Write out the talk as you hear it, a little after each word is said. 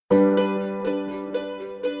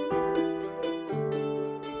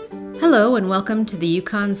Hello and welcome to the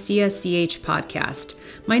UConn CSCH podcast.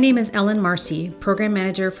 My name is Ellen Marcy, Program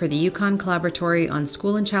Manager for the UConn Collaboratory on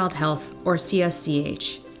School and Child Health, or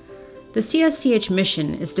CSCH. The CSCH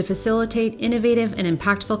mission is to facilitate innovative and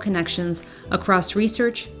impactful connections across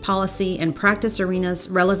research, policy, and practice arenas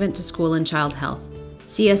relevant to school and child health.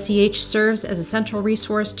 CSCH serves as a central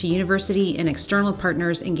resource to university and external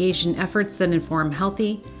partners engaged in efforts that inform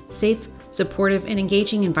healthy, safe, supportive, and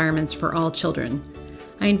engaging environments for all children.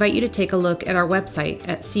 I invite you to take a look at our website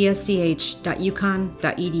at csch.uconn.edu.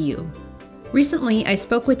 Recently, I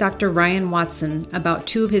spoke with Dr. Ryan Watson about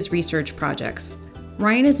two of his research projects.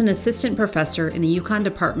 Ryan is an assistant professor in the UConn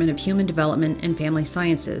Department of Human Development and Family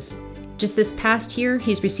Sciences. Just this past year,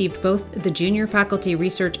 he's received both the Junior Faculty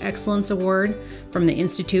Research Excellence Award from the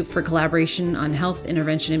Institute for Collaboration on Health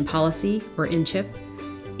Intervention and Policy, or INCHIP,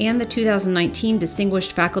 and the 2019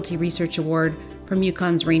 Distinguished Faculty Research Award from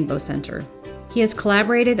UConn's Rainbow Center. He has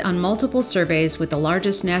collaborated on multiple surveys with the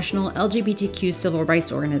largest national LGBTQ civil rights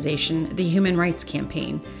organization, the Human Rights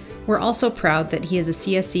Campaign. We're also proud that he is a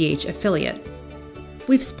CSCH affiliate.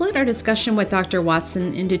 We've split our discussion with Dr.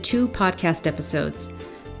 Watson into two podcast episodes.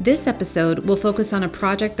 This episode will focus on a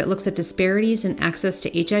project that looks at disparities in access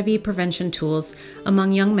to HIV prevention tools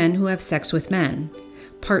among young men who have sex with men.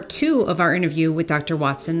 Part 2 of our interview with Dr.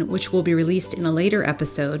 Watson, which will be released in a later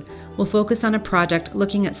episode, will focus on a project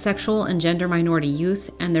looking at sexual and gender minority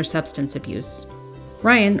youth and their substance abuse.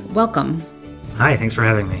 Ryan, welcome. Hi, thanks for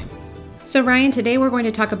having me. So Ryan, today we're going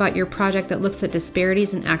to talk about your project that looks at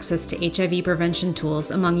disparities in access to HIV prevention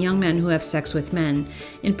tools among young men who have sex with men,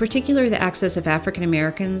 in particular the access of African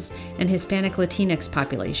Americans and Hispanic Latinx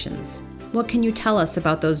populations. What can you tell us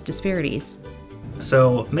about those disparities?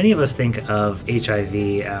 So many of us think of HIV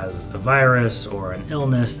as a virus or an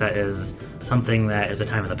illness that is something that is a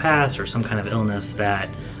time of the past or some kind of illness that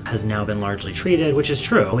has now been largely treated, which is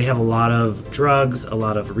true. We have a lot of drugs, a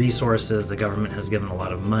lot of resources. The government has given a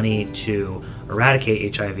lot of money to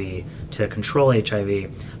eradicate HIV, to control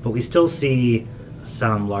HIV, but we still see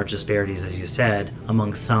some large disparities, as you said,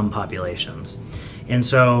 among some populations. And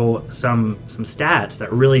so some stats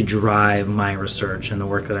that really drive my research and the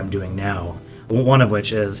work that I'm doing now, one of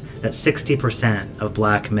which is that 60% of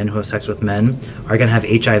black men who have sex with men are going to have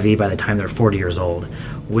HIV by the time they're 40 years old,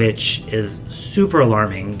 which is super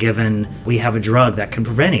alarming given we have a drug that can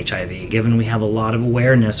prevent HIV, given we have a lot of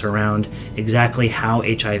awareness around exactly how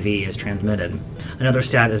HIV is transmitted. Another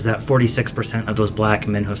stat is that 46% of those black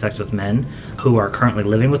men who have sex with men who are currently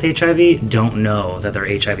living with HIV don't know that they're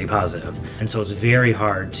HIV positive. And so it's very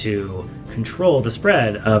hard to control the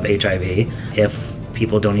spread of HIV if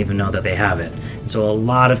people don't even know that they have it. And so a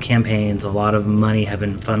lot of campaigns, a lot of money have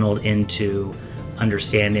been funneled into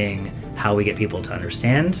understanding how we get people to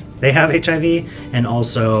understand they have HIV and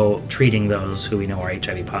also treating those who we know are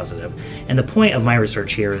HIV positive. And the point of my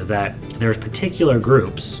research here is that there's particular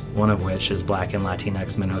groups, one of which is Black and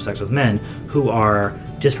Latinx men who have sex with men, who are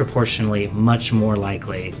disproportionately much more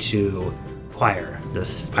likely to acquire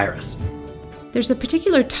this virus. There's a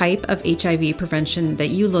particular type of HIV prevention that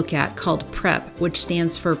you look at called PrEP, which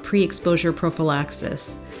stands for pre-exposure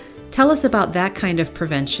prophylaxis. Tell us about that kind of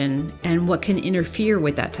prevention and what can interfere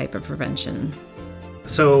with that type of prevention.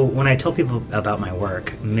 So when I tell people about my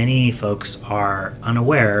work, many folks are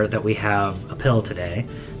unaware that we have a pill today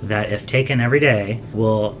that, if taken every day,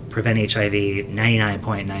 will prevent HIV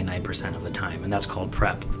 99.99% of the time, and that's called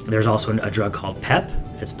PrEP. There's also a drug called PEP.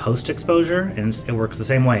 It's post-exposure, and it works the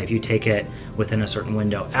same way. If you take it within a certain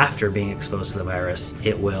window after being exposed to the virus,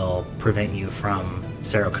 it will prevent you from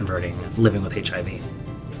seroconverting, living with HIV.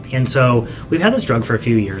 And so we've had this drug for a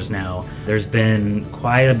few years now. There's been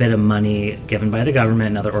quite a bit of money given by the government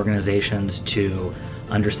and other organizations to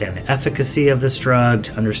understand the efficacy of this drug,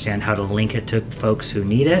 to understand how to link it to folks who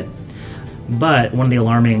need it. But one of the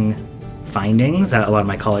alarming findings that a lot of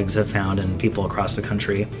my colleagues have found and people across the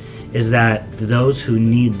country is that those who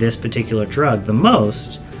need this particular drug the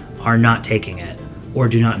most are not taking it or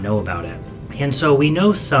do not know about it. And so we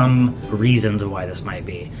know some reasons of why this might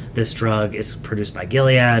be. This drug is produced by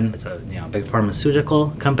Gilead. It's a big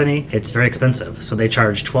pharmaceutical company. It's very expensive. So they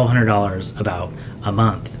charge $1,200 about a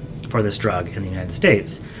month for this drug in the United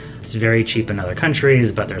States. It's very cheap in other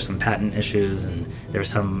countries, but there's some patent issues and there's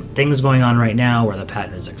some things going on right now where the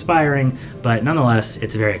patent is expiring, but nonetheless,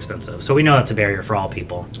 it's very expensive. So we know it's a barrier for all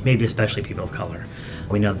people, maybe especially people of color.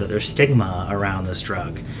 We know that there's stigma around this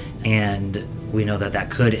drug, and we know that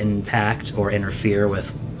that could impact or interfere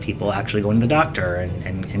with people actually going to the doctor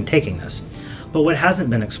and taking this. But what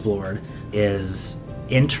hasn't been explored is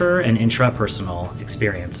inter and intrapersonal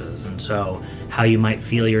experiences. And so how you might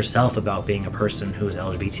feel yourself about being a person who is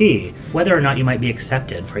LGBT, whether or not you might be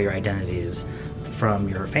accepted for your identities from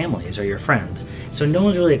your families or your friends. So no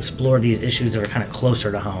one's really explored these issues that are kind of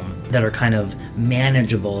closer to home, that are kind of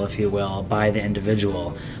manageable, if you will, by the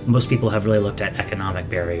individual. Most people have really looked at economic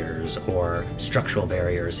barriers or structural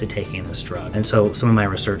barriers to taking this drug. And so some of my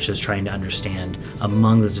research is trying to understand,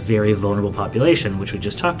 among this very vulnerable population, which we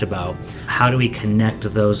just talked about, how do we connect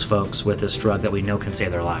those folks with this drug that we know can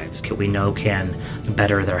save their lives, we know can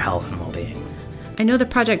better their health and well-being. I know the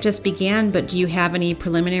project just began, but do you have any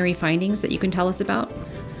preliminary findings that you can tell us about?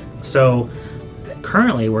 So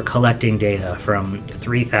currently we're collecting data from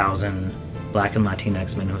 3,000 Black and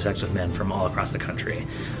Latinx men who have sex with men from all across the country.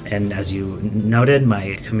 And as you noted,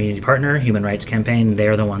 my community partner, Human Rights Campaign,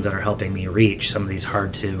 they're the ones that are helping me reach some of these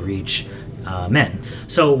hard-to-reach men.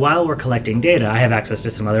 So while we're collecting data, I have access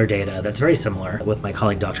to some other data that's very similar with my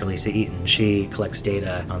colleague, Dr. Lisa Eaton. She collects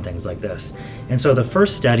data on things like this. And so the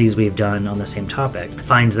first studies we've done on the same topic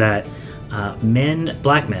finds that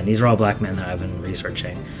black men, these are all black men that I've been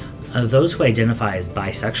researching, those who identify as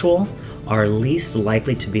bisexual are least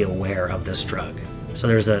likely to be aware of this drug. So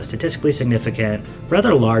there's a statistically significant,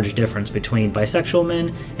 rather large difference between bisexual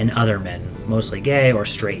men and other men, mostly gay or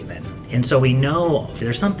straight men. And so we know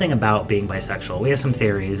there's something about being bisexual. We have some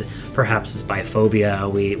theories. Perhaps it's biphobia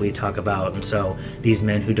we talk about. And so these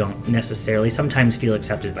men who don't necessarily sometimes feel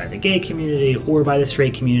accepted by the gay community or by the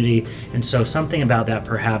straight community. And so something about that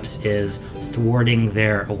perhaps is thwarting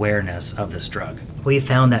their awareness of this drug. We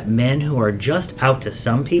found that men who are just out to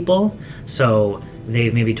some people, so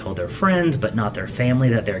they've maybe told their friends but not their family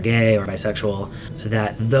that they're gay or bisexual,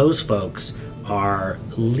 that those folks are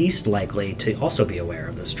least likely to also be aware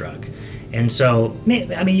of this drug. And so,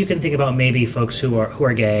 I mean, you can think about maybe folks who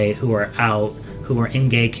are gay, who are out, who are in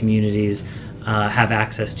gay communities, have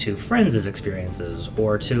access to friends' experiences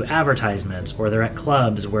or to advertisements, or they're at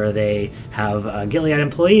clubs where they have Gilead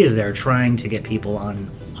employees there trying to get people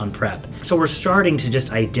on PrEP. So we're starting to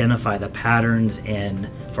just identify the patterns in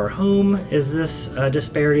for whom is this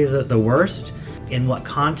disparity the worst, in what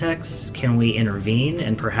contexts can we intervene,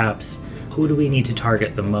 and perhaps who do we need to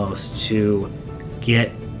target the most to get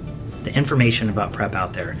the information about PrEP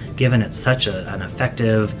out there, given it's such an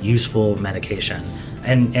effective, useful medication.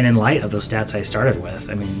 And in light of those stats I started with,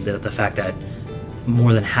 I mean, the fact that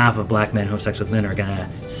more than half of black men who have sex with men are going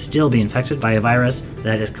to still be infected by a virus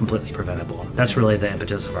that is completely preventable. That's really the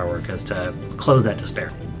impetus of our work, is to close that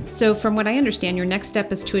disparity. So from what I understand, your next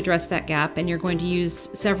step is to address that gap, and you're going to use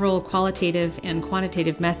several qualitative and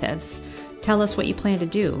quantitative methods. Tell us what you plan to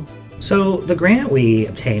do. So the grant we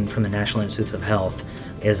obtained from the National Institutes of Health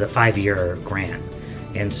is a 5-year grant.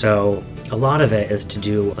 And so a lot of it is to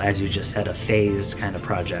do, as you just said, a phased kind of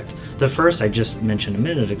project. The first I just mentioned a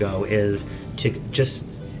minute ago is to just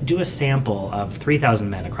do a sample of 3,000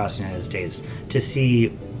 men across the United States to see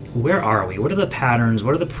where are we, what are the patterns,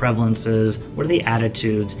 what are the prevalences, what are the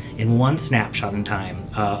attitudes in one snapshot in time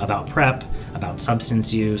about PrEP, about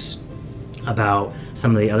substance use, about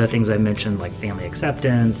some of the other things I mentioned, like family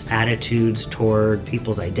acceptance, attitudes toward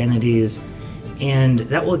people's identities. And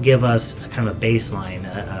that will give us a kind of a baseline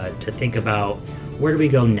to think about, where do we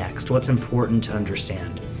go next? What's important to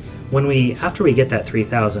understand? After we get that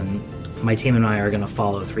 3,000, my team and I are going to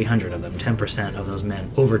follow 300 of them, 10% of those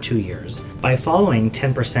men, over 2 years. By following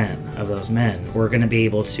 10% of those men, we're going to be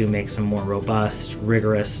able to make some more robust,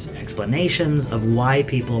 rigorous explanations of why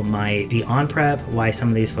people might be on PrEP, why some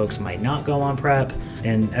of these folks might not go on PrEP.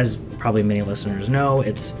 And as probably many listeners know,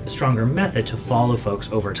 it's a stronger method to follow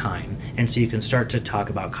folks over time. And so you can start to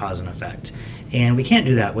talk about cause and effect. And we can't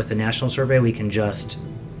do that with a national survey. We can just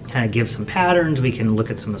kind of give some patterns, we can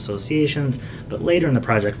look at some associations, but later in the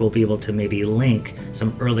project we'll be able to maybe link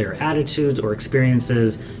some earlier attitudes or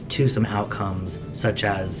experiences to some outcomes, such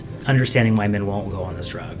as understanding why men won't go on this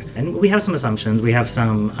drug. And we have some assumptions, we have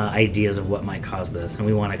some ideas of what might cause this, and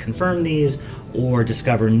we want to confirm these or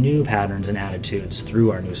discover new patterns and attitudes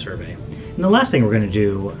through our new survey. And the last thing we're going to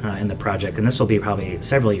do in the project, and this will be probably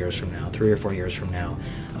several years from now, 3 or 4 years from now,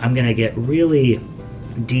 I'm going to get really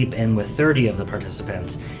deep in with 30 of the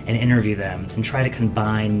participants and interview them and try to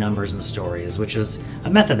combine numbers and stories, which is a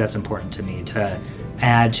method that's important to me, to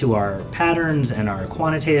add to our patterns and our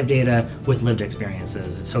quantitative data with lived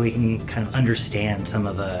experiences, so we can kind of understand some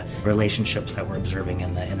of the relationships that we're observing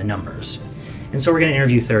in the numbers. And so we're going to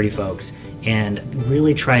interview 30 folks and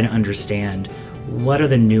really try to understand what are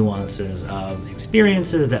the nuances of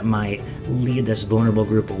experiences that might lead this vulnerable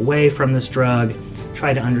group away from this drug,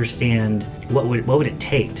 try to understand what would it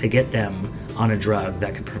take to get them on a drug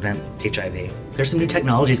that could prevent HIV. there's some new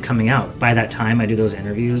technologies coming out. By that time I do those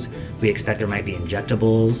interviews, we expect there might be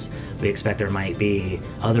injectables. We expect there might be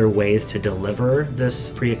other ways to deliver this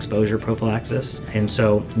pre-exposure prophylaxis. And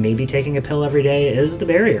so maybe taking a pill every day is the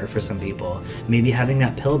barrier for some people. Maybe having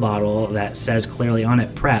that pill bottle that says clearly on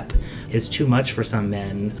it PrEP is too much for some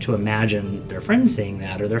men to imagine their friends saying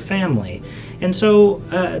that or their family. And so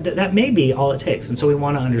that may be all it takes. And so we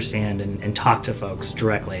want to understand and talk to folks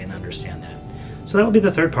directly and understand that. So that will be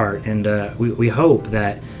the third part, and we hope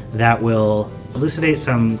that will elucidate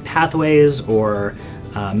some pathways or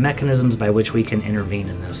mechanisms by which we can intervene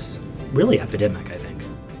in this really epidemic, I think.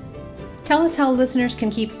 Tell us how listeners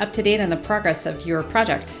can keep up to date on the progress of your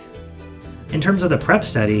project. In terms of the PrEP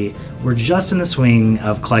study, we're just in the swing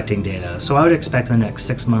of collecting data, so I would expect in the next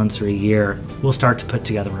 6 months or a year, we'll start to put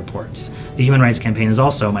together reports. The Human Rights Campaign is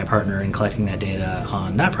also my partner in collecting that data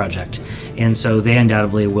on that project, and so they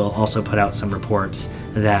undoubtedly will also put out some reports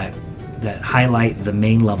that highlight the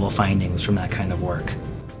main level findings from that kind of work.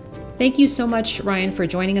 Thank you so much, Ryan, for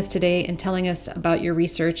joining us today and telling us about your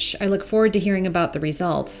research. I look forward to hearing about the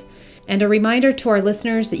results. And a reminder to our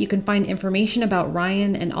listeners that you can find information about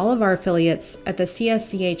Ryan and all of our affiliates at the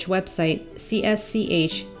CSCH website,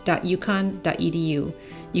 csch.uconn.edu.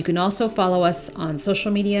 You can also follow us on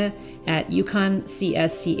social media at UConn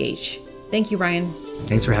CSCH. Thank you, Ryan.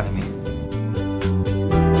 Thanks for having me.